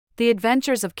The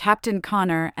Adventures of Captain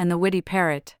Connor and the Witty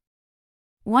Parrot.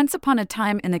 Once upon a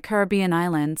time in the Caribbean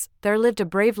islands, there lived a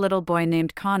brave little boy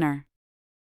named Connor.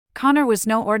 Connor was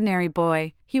no ordinary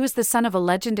boy. He was the son of a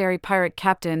legendary pirate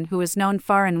captain who was known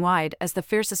far and wide as the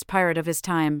fiercest pirate of his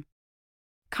time.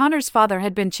 Connor's father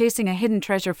had been chasing a hidden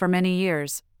treasure for many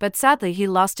years, but sadly he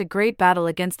lost a great battle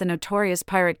against the notorious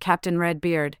pirate Captain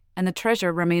Redbeard, and the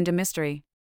treasure remained a mystery.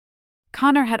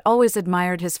 Connor had always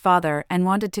admired his father and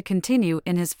wanted to continue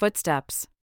in his footsteps.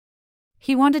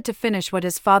 He wanted to finish what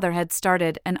his father had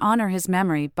started and honor his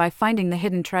memory by finding the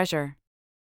hidden treasure.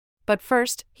 But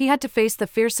first, he had to face the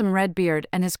fearsome Redbeard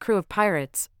and his crew of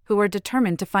pirates, who were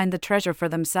determined to find the treasure for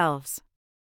themselves.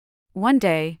 One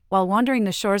day, while wandering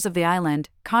the shores of the island,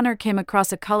 Connor came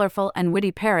across a colorful and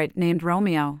witty parrot named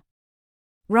Romeo.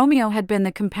 Romeo had been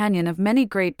the companion of many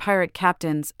great pirate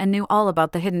captains and knew all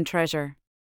about the hidden treasure.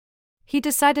 He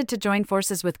decided to join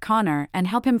forces with Connor and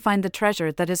help him find the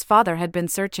treasure that his father had been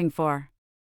searching for.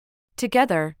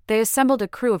 Together, they assembled a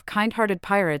crew of kind-hearted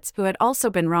pirates who had also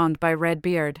been wronged by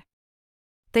Redbeard.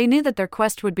 They knew that their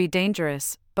quest would be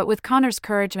dangerous, but with Connor's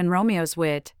courage and Romeo's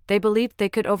wit, they believed they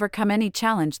could overcome any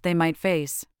challenge they might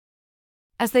face.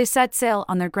 As they set sail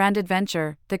on their grand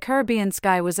adventure, the Caribbean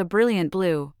sky was a brilliant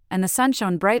blue, and the sun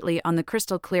shone brightly on the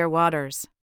crystal-clear waters.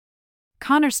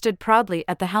 Connor stood proudly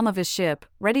at the helm of his ship,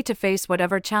 ready to face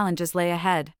whatever challenges lay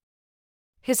ahead.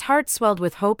 His heart swelled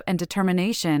with hope and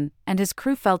determination, and his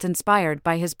crew felt inspired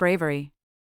by his bravery.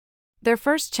 Their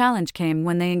first challenge came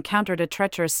when they encountered a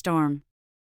treacherous storm.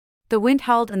 The wind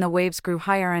howled and the waves grew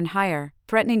higher and higher,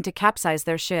 threatening to capsize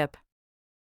their ship.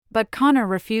 But Connor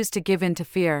refused to give in to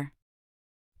fear.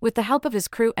 With the help of his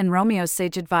crew and Romeo's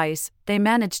sage advice, they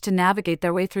managed to navigate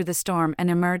their way through the storm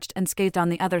and emerged unscathed on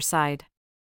the other side.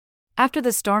 After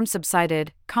the storm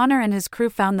subsided, Connor and his crew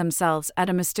found themselves at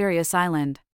a mysterious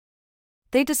island.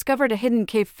 They discovered a hidden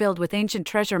cave filled with ancient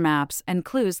treasure maps and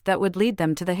clues that would lead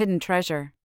them to the hidden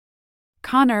treasure.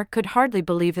 Connor could hardly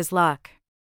believe his luck.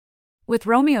 With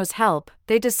Romeo's help,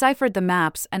 they deciphered the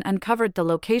maps and uncovered the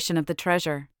location of the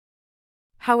treasure.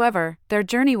 However, their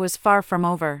journey was far from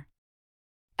over.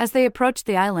 As they approached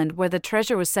the island where the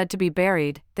treasure was said to be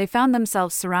buried, they found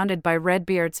themselves surrounded by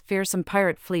Redbeard's fearsome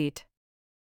pirate fleet.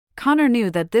 Connor knew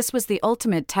that this was the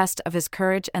ultimate test of his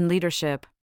courage and leadership.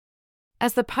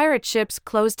 As the pirate ships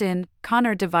closed in,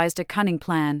 Connor devised a cunning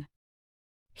plan.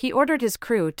 He ordered his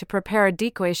crew to prepare a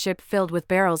decoy ship filled with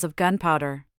barrels of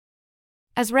gunpowder.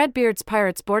 As Redbeard's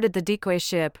pirates boarded the decoy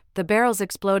ship, the barrels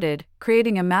exploded,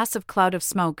 creating a massive cloud of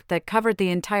smoke that covered the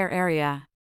entire area.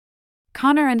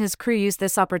 Connor and his crew used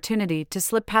this opportunity to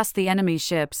slip past the enemy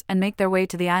ships and make their way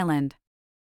to the island.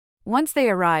 Once they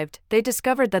arrived, they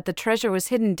discovered that the treasure was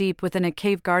hidden deep within a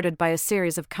cave guarded by a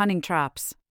series of cunning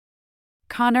traps.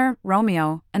 Connor,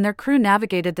 Romeo, and their crew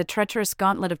navigated the treacherous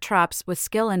gauntlet of traps with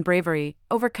skill and bravery,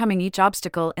 overcoming each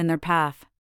obstacle in their path.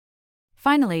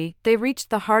 Finally, they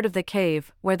reached the heart of the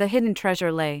cave, where the hidden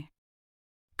treasure lay.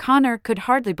 Connor could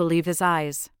hardly believe his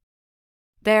eyes.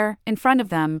 There, in front of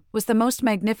them, was the most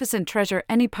magnificent treasure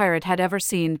any pirate had ever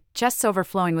seen, chests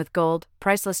overflowing with gold,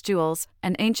 priceless jewels,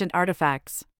 and ancient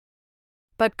artifacts.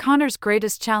 But Connor's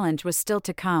greatest challenge was still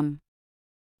to come.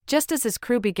 Just as his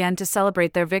crew began to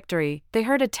celebrate their victory, they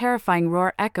heard a terrifying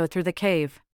roar echo through the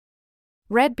cave.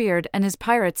 Redbeard and his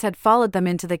pirates had followed them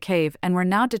into the cave and were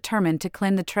now determined to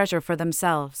claim the treasure for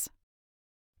themselves.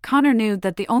 Connor knew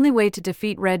that the only way to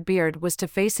defeat Redbeard was to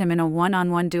face him in a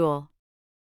one-on-one duel.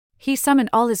 He summoned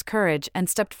all his courage and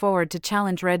stepped forward to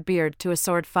challenge Redbeard to a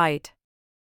sword fight.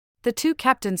 The two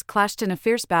captains clashed in a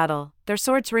fierce battle, their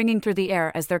swords ringing through the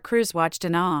air as their crews watched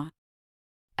in awe.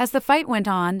 As the fight went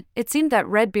on, it seemed that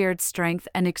Redbeard's strength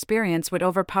and experience would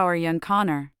overpower young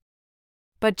Connor.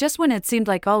 But just when it seemed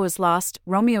like all was lost,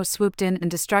 Romeo swooped in and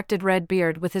distracted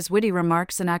Redbeard with his witty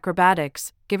remarks and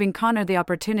acrobatics, giving Connor the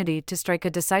opportunity to strike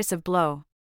a decisive blow.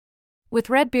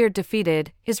 With Redbeard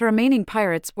defeated, his remaining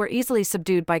pirates were easily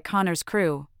subdued by Connor's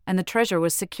crew, and the treasure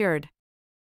was secured.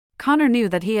 Connor knew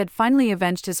that he had finally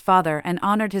avenged his father and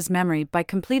honored his memory by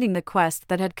completing the quest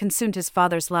that had consumed his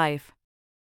father's life.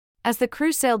 As the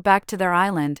crew sailed back to their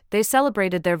island, they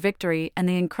celebrated their victory and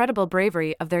the incredible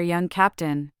bravery of their young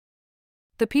captain.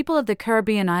 The people of the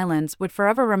Caribbean islands would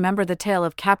forever remember the tale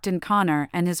of Captain Connor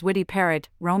and his witty parrot,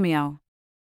 Romeo.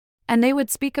 And they would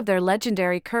speak of their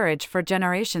legendary courage for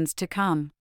generations to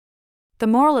come. The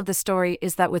moral of the story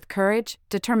is that with courage,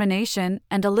 determination,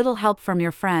 and a little help from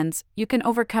your friends, you can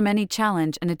overcome any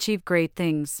challenge and achieve great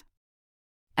things.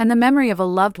 And the memory of a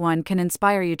loved one can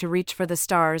inspire you to reach for the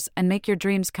stars and make your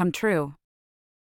dreams come true.